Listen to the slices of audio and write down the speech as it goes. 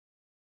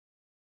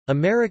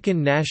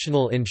American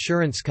National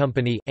Insurance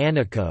Company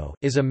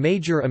is a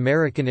major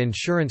American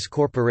insurance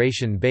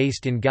corporation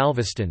based in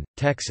Galveston,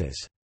 Texas.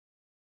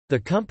 The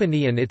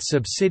company and its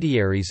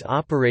subsidiaries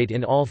operate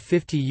in all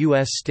 50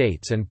 U.S.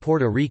 states and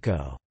Puerto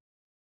Rico.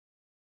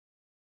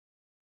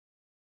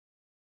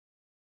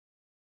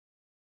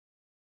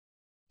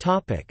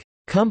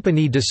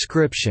 Company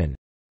description.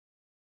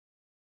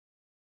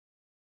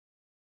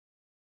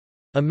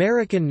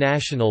 American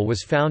National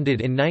was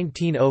founded in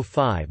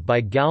 1905 by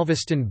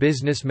Galveston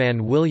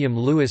businessman William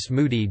Lewis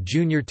Moody,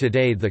 Jr.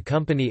 Today the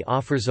company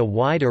offers a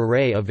wide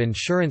array of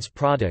insurance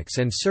products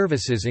and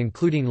services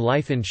including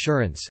life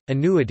insurance,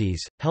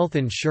 annuities, health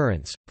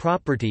insurance,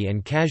 property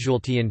and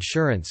casualty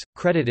insurance,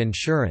 credit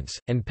insurance,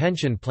 and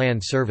pension plan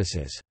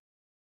services.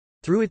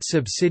 Through its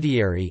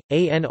subsidiary,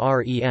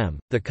 ANREM,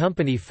 the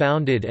company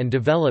founded and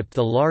developed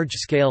the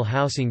large-scale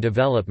housing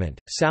development,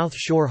 South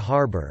Shore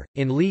Harbor,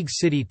 in League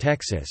City,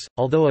 Texas.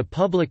 Although a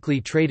publicly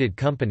traded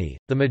company,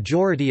 the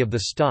majority of the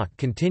stock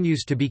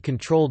continues to be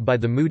controlled by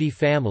the Moody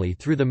family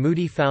through the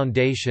Moody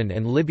Foundation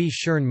and Libby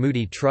Shern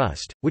Moody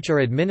Trust, which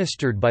are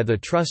administered by the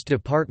Trust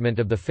Department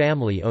of the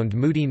family-owned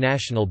Moody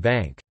National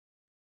Bank.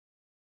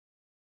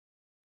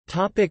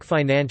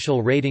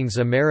 Financial ratings.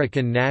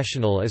 American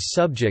National is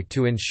subject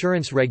to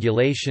insurance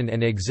regulation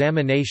and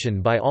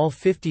examination by all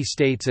 50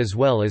 states as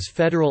well as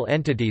federal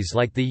entities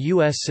like the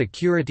U.S.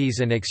 Securities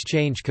and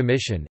Exchange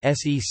Commission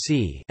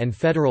and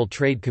Federal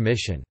Trade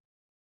Commission.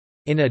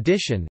 In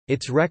addition,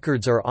 its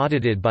records are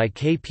audited by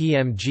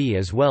KPMG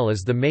as well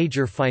as the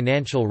major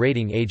financial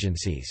rating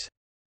agencies.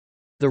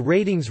 The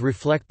ratings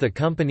reflect the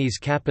company's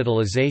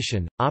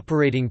capitalization,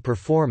 operating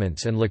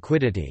performance and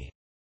liquidity.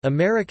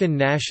 American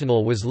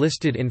National was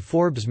listed in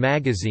Forbes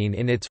magazine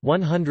in its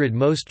 100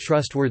 Most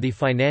Trustworthy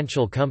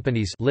Financial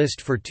Companies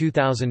list for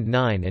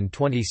 2009 and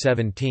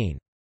 2017.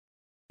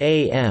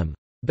 AM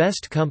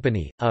Best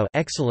Company,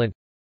 excellent.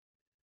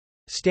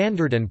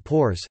 Standard &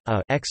 Poor's,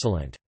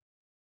 excellent.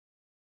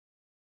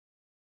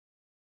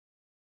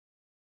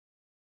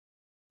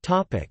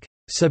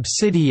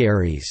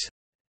 Subsidiaries.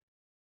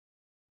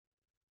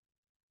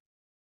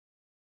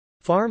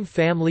 Farm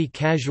Family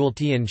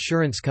Casualty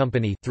Insurance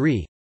Company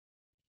 3.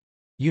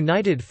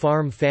 United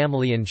Farm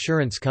Family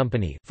Insurance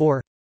Company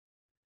 4.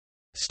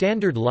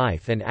 Standard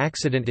Life and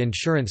Accident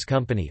Insurance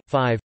Company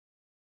 5.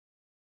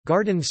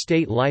 Garden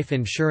State Life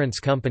Insurance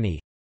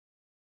Company.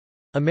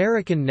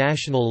 American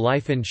National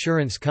Life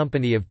Insurance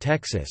Company of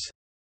Texas.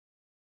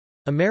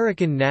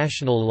 American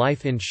National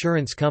Life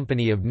Insurance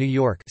Company of New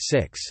York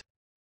 6.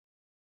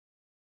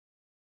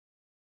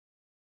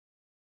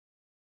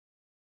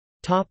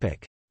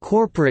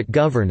 Corporate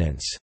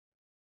governance.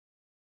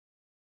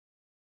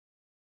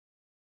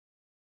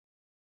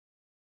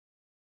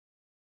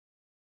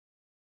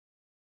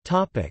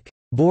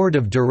 Board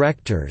of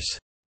Directors.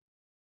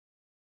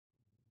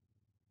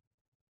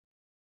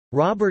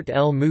 Robert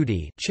L.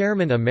 Moody,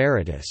 Chairman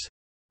Emeritus.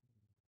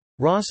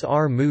 Ross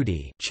R.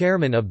 Moody,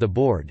 Chairman of the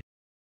Board.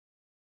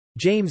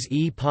 James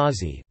E.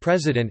 Pazzi,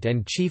 President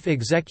and Chief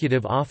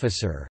Executive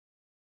Officer.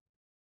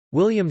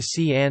 William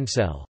C.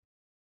 Ansell.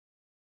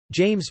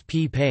 James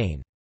P.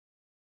 Payne.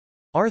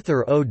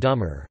 Arthur O.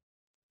 Dummer.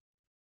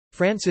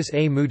 Francis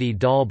A. Moody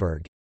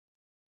Dahlberg.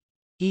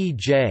 E.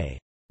 J.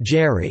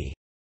 Jerry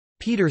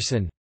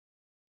Peterson.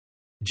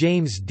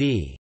 James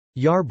D.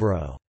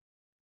 Yarbrough.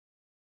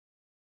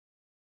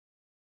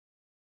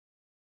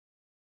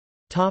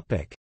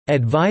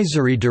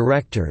 Advisory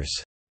directors.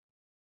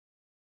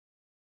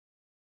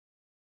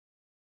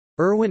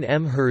 Irwin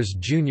M. Hers,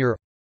 Jr.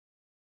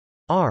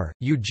 R.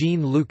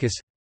 Eugene Lucas.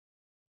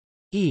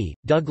 E.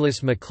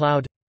 Douglas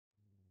MacLeod.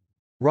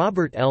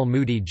 Robert L.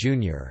 Moody,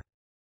 Jr.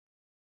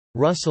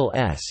 Russell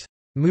S.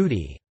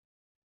 Moody.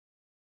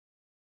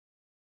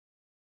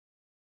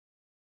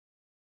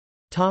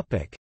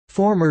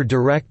 Former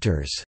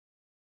directors.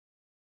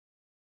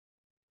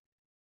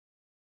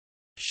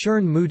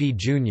 Shern Moody,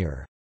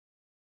 Jr.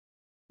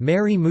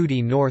 Mary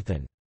Moody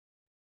Northen.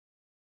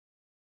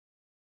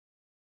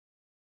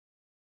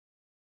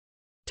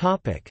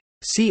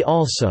 See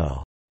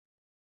also: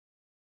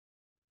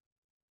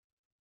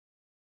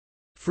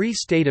 Free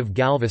State of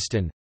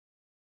Galveston,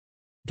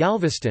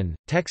 Galveston,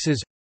 Texas,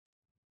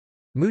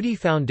 Moody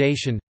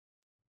Foundation,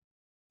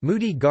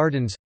 Moody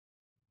Gardens,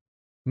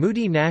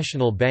 Moody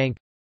National Bank,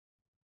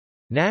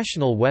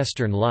 National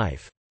Western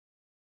Life.